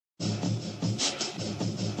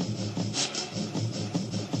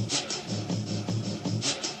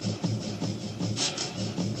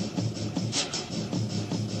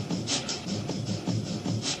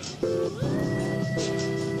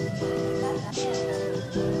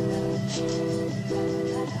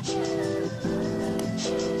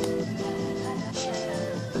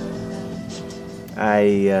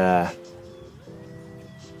I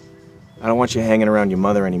don't want you hanging around your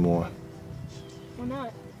mother anymore. Why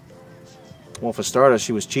not? Well, for starters,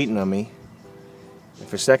 she was cheating on me. And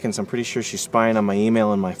for seconds, I'm pretty sure she's spying on my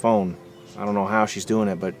email and my phone. I don't know how she's doing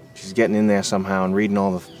it, but she's getting in there somehow and reading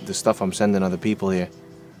all the stuff I'm sending other people here.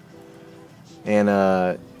 And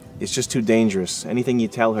it's just too dangerous. Anything you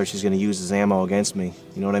tell her, she's gonna use as ammo against me.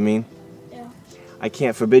 You know what I mean? Yeah. I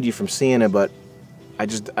can't forbid you from seeing her, but I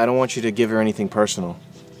don't want you to give her anything personal.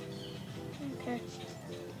 Okay.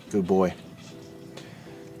 Good boy.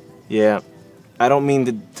 Yeah, I don't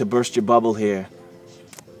mean to burst your bubble here,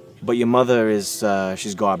 but your mother is,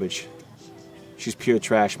 she's garbage. She's pure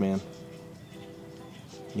trash, man.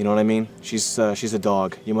 You know what I mean? She's a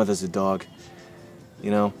dog. Your mother's a dog. You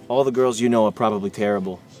know, all the girls you know are probably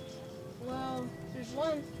terrible. Well, there's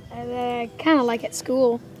one that I kind of like at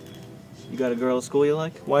school. You got a girl at school you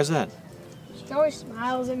like? Why is that? She always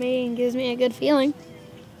smiles at me and gives me a good feeling.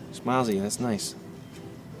 Smiles at you, that's nice.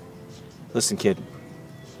 Listen, kid,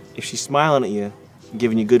 if she's smiling at you and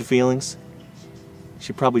giving you good feelings,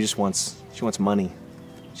 she probably just wants money.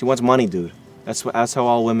 She wants money, dude. That's how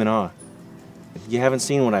all women are. You haven't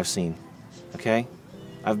seen what I've seen, okay?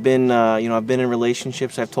 I've been in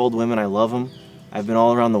relationships. I've told women I love them. I've been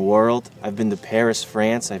all around the world. I've been to Paris,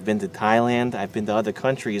 France. I've been to Thailand. I've been to other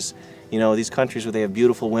countries. You know, these countries where they have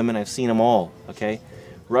beautiful women. I've seen them all, okay?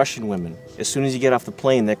 Russian women. As soon as you get off the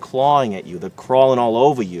plane, they're clawing at you. They're crawling all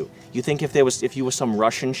over you. You think if you were some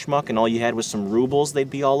Russian schmuck and all you had was some rubles, they'd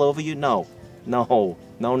be all over you? No. No.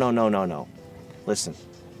 No, no, no, no, no. Listen,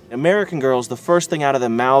 American girls, the first thing out of their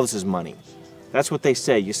mouths is money. That's what they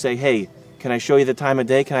say. You say, hey, can I show you the time of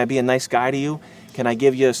day? Can I be a nice guy to you? Can I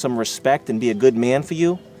give you some respect and be a good man for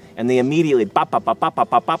you? And they immediately, ba ba ba ba ba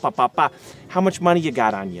ba ba ba ba ba. How much money you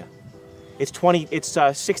got on you? It's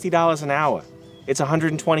 $60 an hour. It's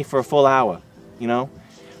 $120 for a full hour, you know?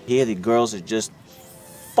 Here, the girls are just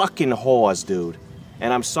fucking whores, dude.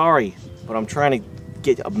 And I'm sorry, but I'm trying to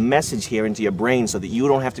get a message here into your brain so that you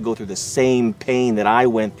don't have to go through the same pain that I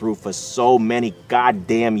went through for so many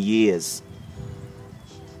goddamn years.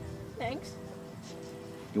 Thanks.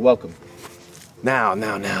 You're welcome. Now,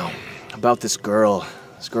 about this girl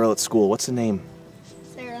at school. What's her name?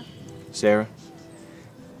 Sarah. Sarah?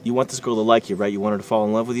 You want this girl to like you, right? You want her to fall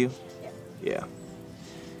in love with you? Yeah.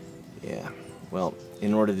 Yeah. Well,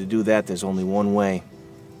 in order to do that, there's only one way.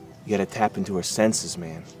 You gotta tap into her senses,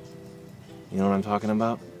 man. You know what I'm talking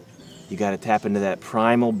about? You gotta tap into that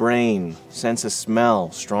primal brain, sense of smell,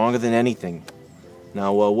 stronger than anything.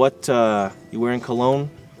 Now, you wearing cologne?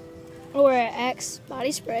 I wear Axe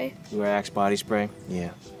body spray. You wear Axe body spray? Yeah.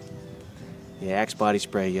 Yeah, Axe body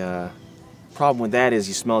spray, problem with that is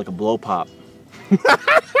you smell like a blow pop.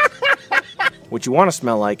 What you want to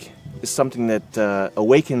smell like is something that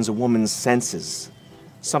awakens a woman's senses.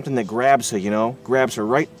 Something that grabs her, you know? Grabs her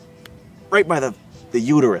right by the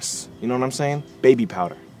uterus. You know what I'm saying? Baby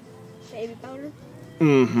powder. Baby powder?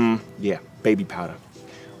 Mm-hmm. Yeah, baby powder.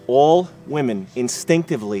 All women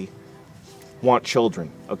instinctively want children,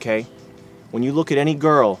 okay? When you look at any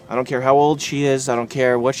girl, I don't care how old she is, I don't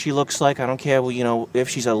care what she looks like, I don't care, you know, if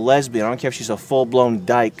she's a lesbian, I don't care if she's a full-blown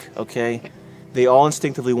dyke, okay? They all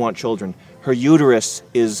instinctively want children. Her uterus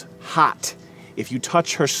is hot. If you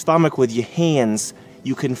touch her stomach with your hands,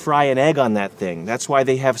 you can fry an egg on that thing. That's why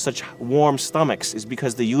they have such warm stomachs, is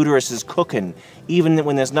because the uterus is cooking. Even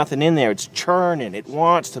when there's nothing in there, it's churning. It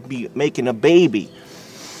wants to be making a baby.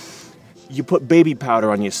 You put baby powder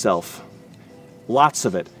on yourself. Lots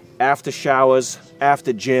of it. After showers,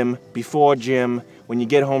 after gym, before gym, when you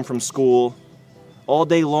get home from school. All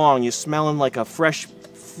day long, you're smelling like a fresh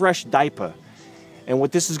diaper. And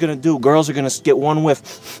what this is gonna do, girls are gonna get one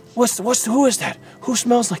whiff. Who is that? Who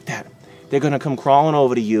smells like that? They're gonna come crawling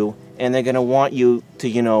over to you, and they're gonna want you to,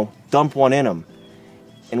 you know, dump one in them.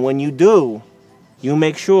 And when you do, you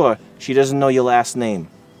make sure she doesn't know your last name.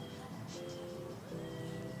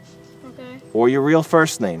 Okay. Or your real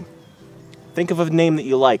first name. Think of a name that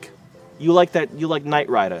you like. You like Knight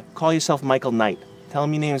Rider. Call yourself Michael Knight. Tell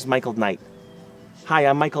him your name is Michael Knight. Hi,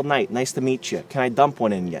 I'm Michael Knight. Nice to meet you. Can I dump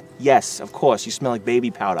one in you? Yes, of course. You smell like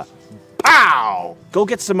baby powder. Pow! Go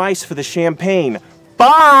get some ice for the champagne.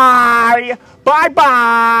 Bye!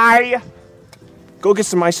 Bye-bye! Go get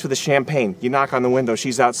some ice for the champagne. You knock on the window.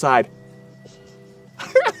 She's outside.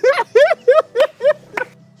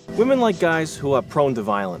 Women like guys who are prone to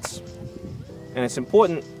violence. And it's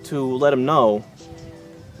important to let them know,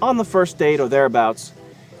 on the first date or thereabouts,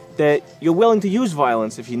 that you're willing to use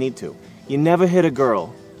violence if you need to. You never hit a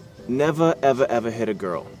girl. Never, ever, ever hit a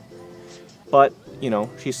girl. But, you know,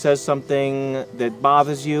 she says something that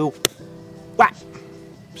bothers you, whap!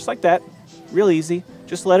 Just like that. Real easy.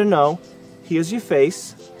 Just let her know, here's your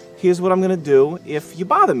face, here's what I'm gonna do if you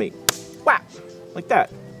bother me. Whap! Like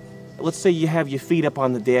that. Let's say you have your feet up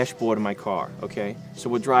on the dashboard of my car, okay? So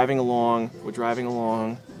we're driving along,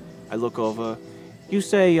 I look over. You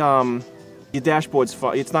say, your dashboard's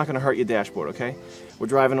fine, it's not gonna hurt your dashboard, okay? We're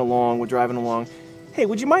driving along. Hey,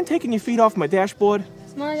 would you mind taking your feet off my dashboard?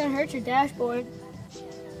 It's not gonna hurt your dashboard.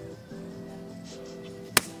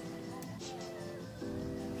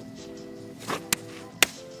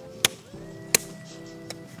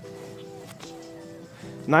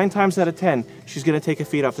 Nine times out of 10, she's gonna take her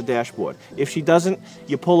feet off the dashboard. If she doesn't,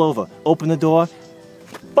 you pull over, open the door.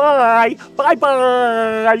 Bye, bye,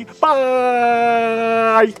 bye,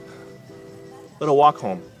 bye. Let her walk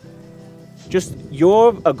home. Just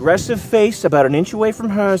your aggressive face about an inch away from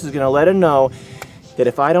hers is gonna let her know that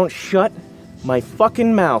if I don't shut my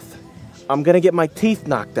fucking mouth, I'm gonna get my teeth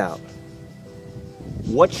knocked out.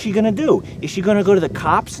 What's she gonna do? Is she gonna go to the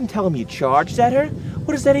cops and tell them you charged at her?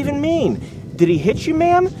 What does that even mean? Did he hit you,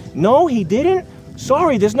 ma'am? No, he didn't?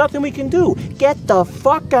 Sorry, there's nothing we can do. Get the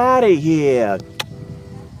fuck out of here.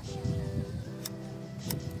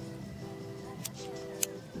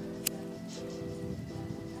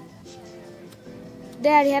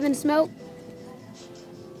 Dad, you having a smoke?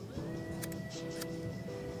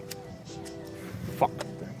 Fuck.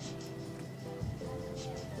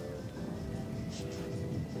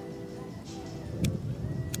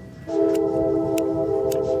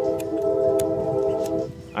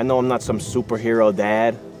 I know I'm not some superhero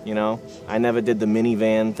dad, you know? I never did the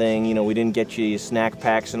minivan thing, you know, we didn't get you your snack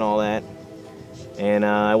packs and all that. And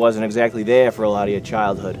I wasn't exactly there for a lot of your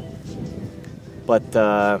childhood. But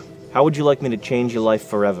how would you like me to change your life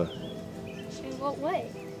forever? In what way?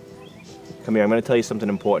 Come here, I'm gonna tell you something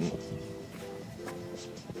important.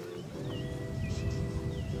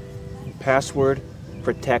 Password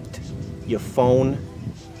protect your phone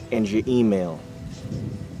and your email.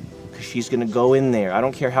 She's gonna go in there. I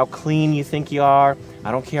don't care how clean you think you are.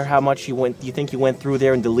 I don't care how much you think you went through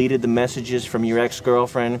there and deleted the messages from your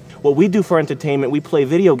ex-girlfriend. What we do for entertainment, we play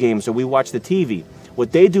video games or we watch the TV.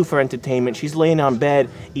 What they do for entertainment, she's laying on bed,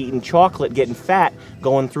 eating chocolate, getting fat,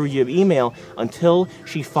 going through your email until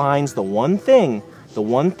she finds the one thing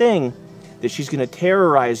that she's gonna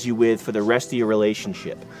terrorize you with for the rest of your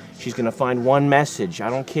relationship. She's gonna find one message. I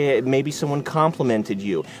don't care, maybe someone complimented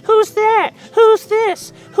you. Who's that? Who's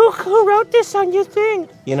this? Who wrote this on your thing?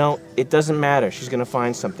 You know, it doesn't matter. She's gonna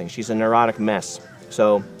find something. She's a neurotic mess.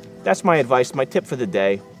 So, that's my advice, my tip for the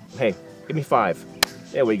day. Hey, give me 5.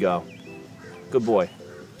 There we go. Good boy.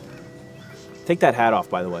 Take that hat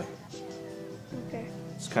off, by the way. Okay.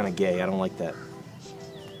 It's kind of gay. I don't like that.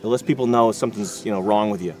 It lets people know something's, you know,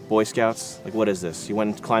 wrong with you. Boy Scouts, like what is this? You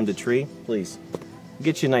went and climbed a tree? Please.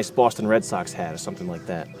 Get you a nice Boston Red Sox hat or something like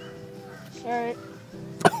that. Alright.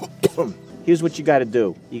 Here's what you gotta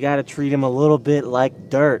do. You gotta treat him a little bit like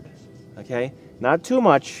dirt, okay? Not too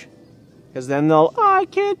much, because then they'll, oh, I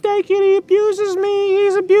can't take it, he abuses me,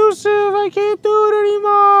 he's abusive, I can't do it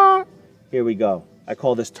anymore. Here we go. I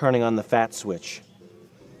call this turning on the fat switch.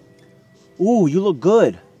 Ooh, you look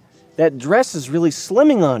good. That dress is really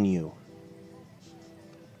slimming on you.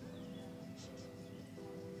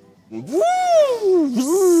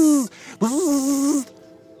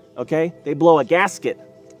 Okay? They blow a gasket.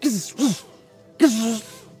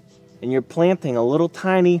 And you're planting a little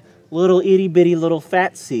tiny, little itty bitty little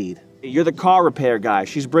fat seed. You're the car repair guy.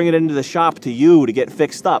 She's bringing it into the shop to you to get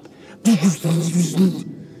fixed up.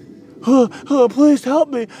 Oh, please help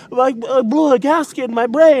me. I blew a gasket in my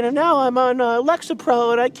brain and now I'm on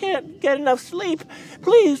Lexapro and I can't get enough sleep.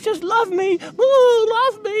 Please, just love me.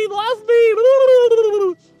 Love me, love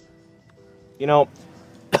me. You know,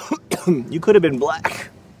 you could have been black.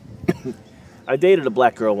 I dated a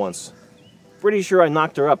black girl once. Pretty sure I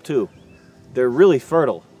knocked her up too. They're really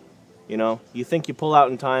fertile. You know, you think you pull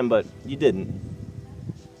out in time, but you didn't.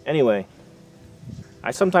 Anyway,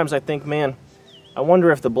 sometimes I think, man, I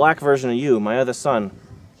wonder if the black version of you, my other son,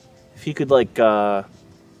 if he could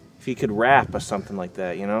if he could rap or something like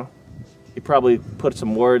that, you know? He probably put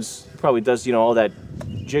some words, he probably does, you know, all that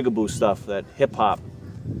jigaboo stuff, that hip hop.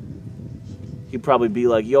 He'd probably be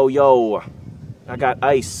like, yo, yo, I got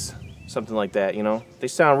ice, something like that, you know? They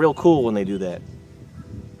sound real cool when they do that.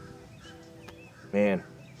 Man.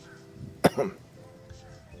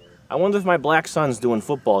 I wonder if my black son's doing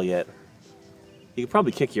football yet. He could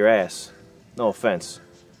probably kick your ass. No offense.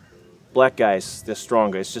 Black guys, they're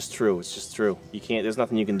stronger. It's just true. It's just true. You can't, there's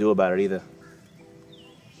nothing you can do about it either.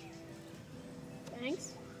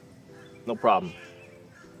 Thanks. No problem.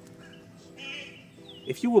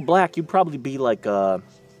 If you were black, you'd probably be like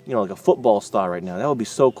you know, like a football star right now. That would be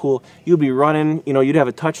so cool. You'd be running, you know, you'd have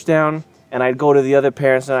a touchdown, and I'd go to the other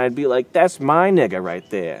parents and I'd be like, that's my nigga right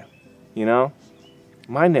there. You know?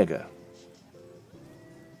 My nigga.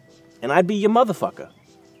 And I'd be your motherfucker.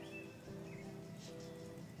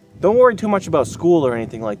 Don't worry too much about school or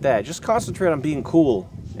anything like that. Just concentrate on being cool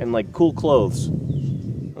and like cool clothes.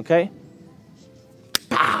 Okay?